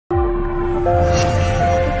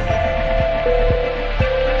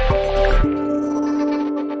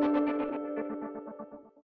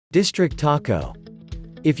District Taco.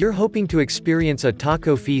 If you're hoping to experience a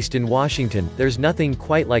taco feast in Washington, there's nothing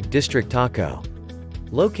quite like District Taco.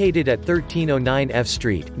 Located at 1309 F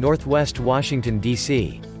Street, Northwest Washington,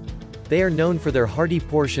 D.C. They are known for their hearty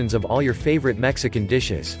portions of all your favorite Mexican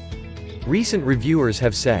dishes. Recent reviewers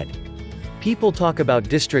have said, "People talk about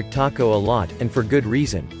District Taco a lot, and for good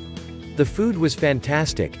reason. The food was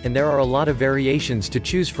fantastic, and there are a lot of variations to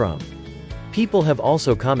choose from." People have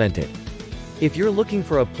also commented, "If you're looking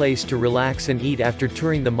for a place to relax and eat after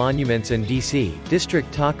touring the monuments in DC,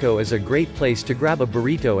 District Taco is a great place to grab a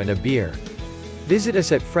burrito and a beer." Visit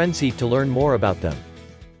us at Frenzy to learn more about them.